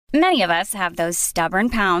Many of us have those stubborn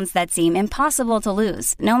pounds that seem impossible to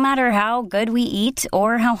lose, no matter how good we eat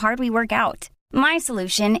or how hard we work out. My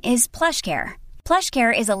solution is PlushCare.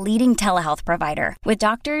 PlushCare is a leading telehealth provider with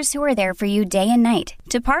doctors who are there for you day and night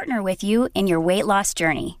to partner with you in your weight loss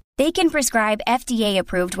journey. They can prescribe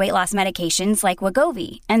FDA-approved weight loss medications like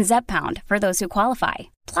Wegovy and Zepbound for those who qualify.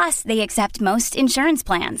 Plus, they accept most insurance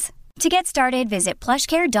plans. To get started, visit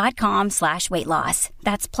plushcare.com/weightloss.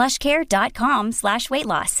 That's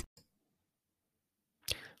plushcare.com/weightloss.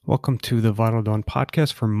 Welcome to the Vital Dawn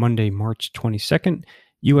podcast for Monday, March 22nd.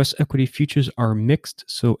 U.S. equity futures are mixed.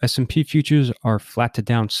 So S&P futures are flat to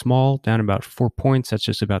down small, down about 4 points. That's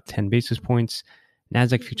just about 10 basis points.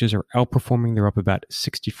 NASDAQ futures are outperforming. They're up about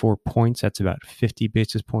 64 points. That's about 50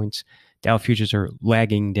 basis points. Dow futures are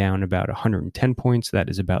lagging down about 110 points. That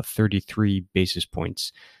is about 33 basis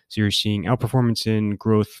points. So you're seeing outperformance in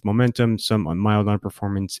growth momentum, some mild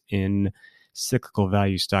underperformance in cyclical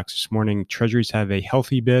value stocks this morning. Treasuries have a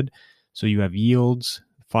healthy bid. So you have yields,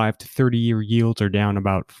 5 to 30-year yields are down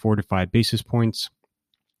about 4 to 5 basis points.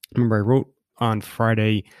 Remember, I wrote on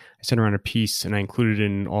Friday, I sent around a piece and I included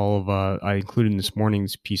in this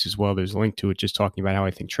morning's piece as well. There's a link to it just talking about how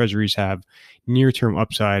I think treasuries have near-term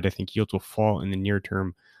upside. I think yields will fall in the near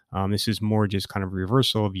term. This is more just kind of a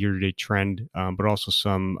reversal of year-to-date trend, but also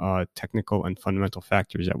some technical and fundamental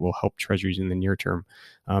factors that will help treasuries in the near term.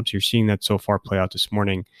 So you're seeing that so far play out this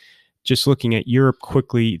morning. Just looking at Europe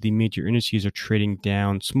quickly, the major indices are trading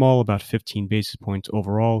down small, about 15 basis points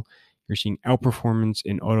overall. You're seeing outperformance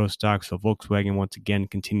in auto stocks. So Volkswagen once again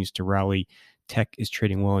continues to rally. Tech is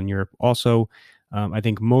trading well in Europe. Also, I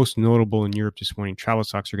think most notable in Europe this morning, travel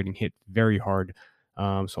stocks are getting hit very hard.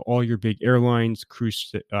 So all your big airlines,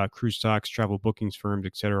 cruise stocks, travel bookings firms,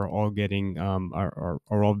 et cetera, all getting are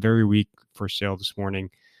all very weak for sale this morning.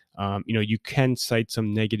 You can cite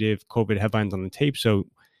some negative COVID headlines on the tape. So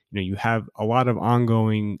you have a lot of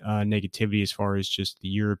ongoing negativity as far as just the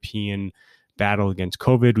European battle against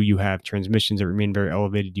COVID. You have transmissions that remain very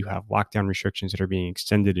elevated. You have lockdown restrictions that are being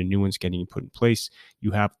extended and new ones getting put in place.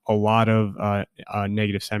 You have a lot of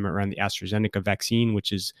negative sentiment around the AstraZeneca vaccine,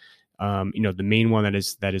 which is the main one that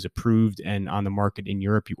is approved and on the market in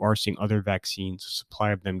Europe. You are seeing other vaccines, the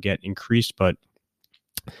supply of them get increased, but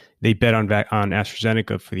they bet on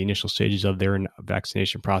AstraZeneca for the initial stages of their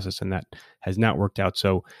vaccination process, and that has not worked out.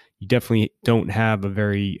 So you definitely don't have a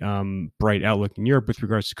very bright outlook in Europe with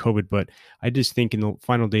regards to COVID. But I just think in the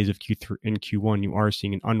final days of Q3 and Q1, you are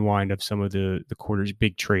seeing an unwind of some of the quarter's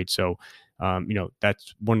big trades. So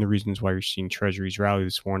that's one of the reasons why you're seeing treasuries rally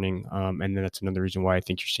this morning. And then that's another reason why I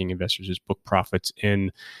think you're seeing investors just book profits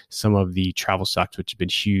in some of the travel stocks, which have been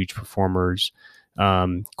huge performers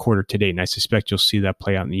quarter to date. And I suspect you'll see that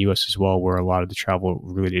play out in the U.S. as well, where a lot of the travel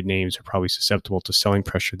related names are probably susceptible to selling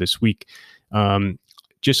pressure this week.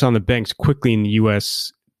 Just on the banks quickly in the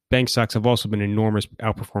U.S., bank stocks have also been enormous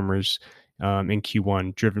outperformers in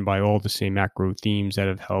Q1, driven by all the same macro themes that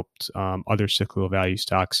have helped other cyclical value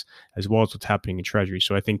stocks, as well as what's happening in Treasury.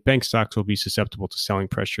 So I think bank stocks will be susceptible to selling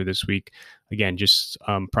pressure this week. Again, just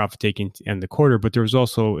profit taking to end the quarter. But there was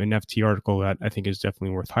also an FT article that I think is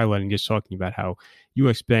definitely worth highlighting, just talking about how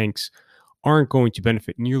U.S. banks aren't going to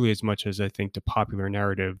benefit nearly as much as I think the popular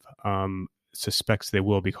narrative suspects they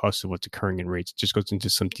will because of what's occurring in rates. It just goes into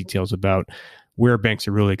some details about where banks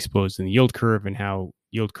are really exposed in the yield curve and how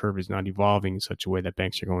yield curve is not evolving in such a way that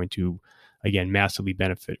banks are going to, again, massively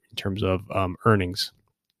benefit in terms of earnings.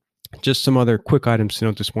 Just some other quick items to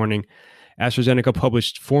note this morning.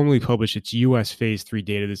 AstraZeneca formally published its U.S. phase 3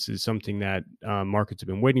 data. This is something that markets have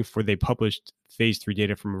been waiting for. They published phase 3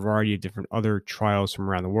 data from a variety of different other trials from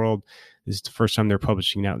around the world. This is the first time they're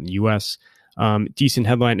publishing it out in the U.S. Decent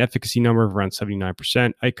headline efficacy number of around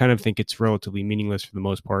 79%. I kind of think it's relatively meaningless for the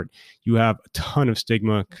most part. You have a ton of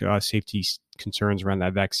stigma, safety concerns around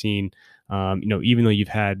that vaccine. Even though you've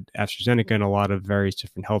had AstraZeneca and a lot of various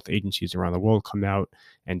different health agencies around the world come out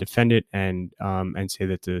and defend it and say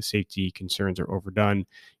that the safety concerns are overdone,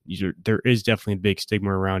 there is definitely a big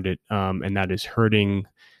stigma around it, and that is hurting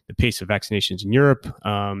the pace of vaccinations in Europe.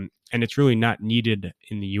 And it's really not needed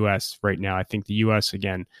in the U.S. right now. I think the U.S.,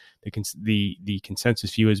 again, the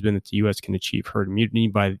consensus view has been that the U.S. can achieve herd immunity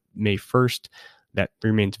by May 1st. That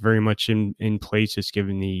remains very much in place, just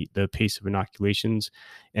given the pace of inoculations.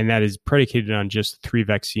 And that is predicated on just 3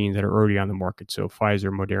 vaccines that are already on the market. So Pfizer,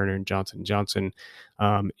 Moderna, and Johnson & Johnson.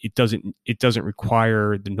 It doesn't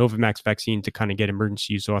require the Novavax vaccine to kind of get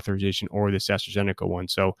emergency use authorization or this AstraZeneca one.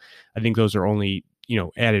 So I think those are only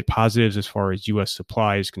added positives as far as U.S.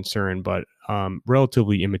 supply is concerned, but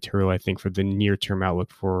relatively immaterial, I think, for the near-term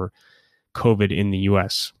outlook for COVID in the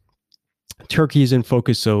U.S. Turkey is in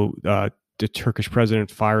focus. So the Turkish president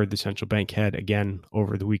fired the central bank head again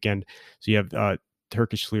over the weekend. So you have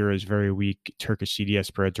Turkish lira is very weak. Turkish CDS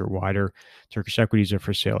spreads are wider. Turkish equities are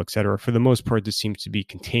for sale, et cetera. For the most part, this seems to be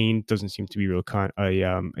contained. Doesn't seem to be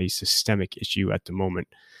a systemic issue at the moment.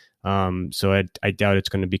 So I doubt it's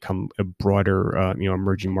going to become a broader,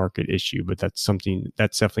 emerging market issue. But that's something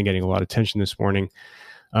that's definitely getting a lot of attention this morning.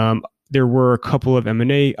 There were a couple of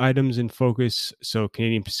M&A items in focus. So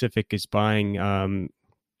Canadian Pacific is buying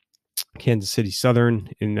Kansas City Southern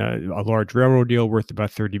in a large railroad deal worth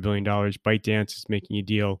about $30 billion. ByteDance is making a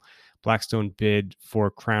deal. Blackstone bid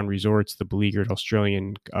for Crown Resorts, the beleaguered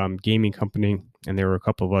Australian gaming company. And there were a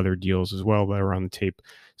couple of other deals as well that are on the tape.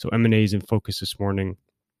 So M&A is in focus this morning.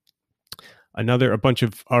 A bunch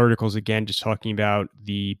of articles, again, just talking about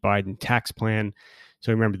the Biden tax plan.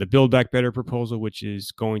 So remember the Build Back Better proposal, which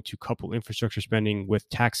is going to couple infrastructure spending with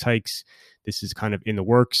tax hikes. This is kind of in the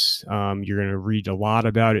works. You're going to read a lot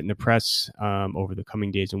about it in the press over the coming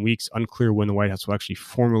days and weeks. Unclear when the White House will actually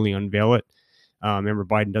formally unveil it. Remember,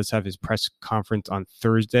 Biden does have his press conference on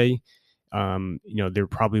Thursday. There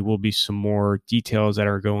probably will be some more details that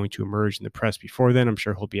are going to emerge in the press before then. I'm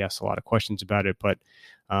sure he'll be asked a lot of questions about it, but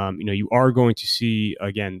you are going to see,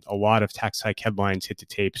 again, a lot of tax hike headlines hit the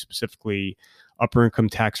tape, specifically upper income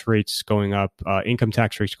tax rates going up, income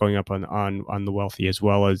tax rates going up on the wealthy, as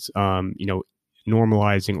well as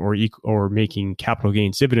normalizing or making capital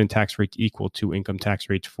gains dividend tax rates equal to income tax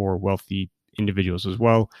rates for wealthy individuals as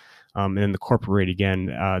well. And then the corporate rate, again,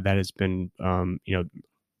 that has been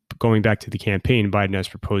going back to the campaign, Biden has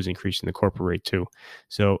proposed increasing the corporate rate too.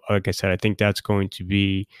 So like I said, I think that's going to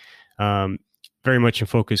be very much in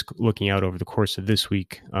focus looking out over the course of this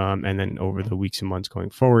week and then over the weeks and months going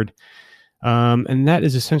forward. And that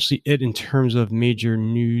is essentially it in terms of major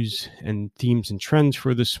news and themes and trends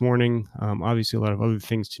for this morning. Obviously, a lot of other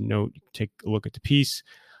things to note. Take a look at the piece.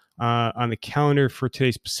 On the calendar for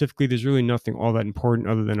today specifically, there's really nothing all that important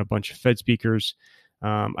other than a bunch of Fed speakers.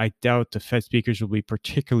 I doubt the Fed speakers will be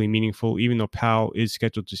particularly meaningful, even though Powell is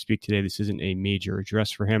scheduled to speak today. This isn't a major address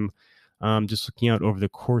for him. Just looking out over the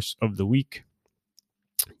course of the week,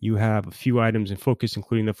 you have a few items in focus,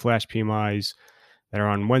 including the flash PMIs that are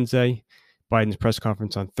on Wednesday. Biden's press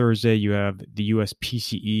conference on Thursday. You have the U.S.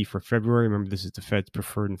 PCE for February. Remember, this is the Fed's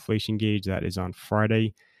preferred inflation gauge. That is on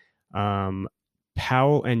Friday.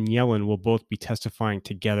 Powell and Yellen will both be testifying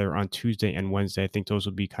together on Tuesday and Wednesday. I think those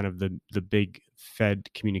will be kind of the big Fed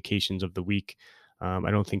communications of the week.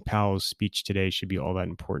 I don't think Powell's speech today should be all that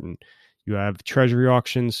important. You have Treasury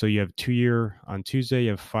auctions. So you have 2-year on Tuesday, you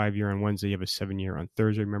have 5-year on Wednesday, you have a 7-year on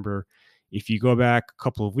Thursday. Remember, if you go back a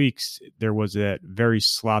couple of weeks, there was that very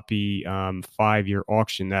sloppy 5-year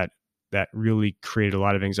auction that really created a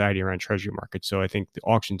lot of anxiety around Treasury markets. So I think the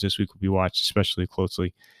auctions this week will be watched especially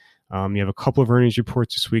closely. You have a couple of earnings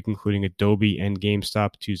reports this week, including Adobe and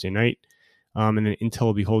GameStop Tuesday night. And then Intel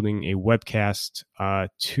will be holding a webcast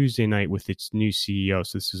Tuesday night with its new CEO.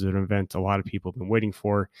 So this is an event a lot of people have been waiting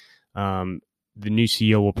for. The new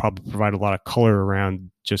CEO will probably provide a lot of color around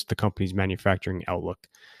just the company's manufacturing outlook.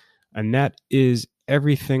 And that is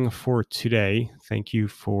everything for today. Thank you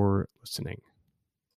for listening.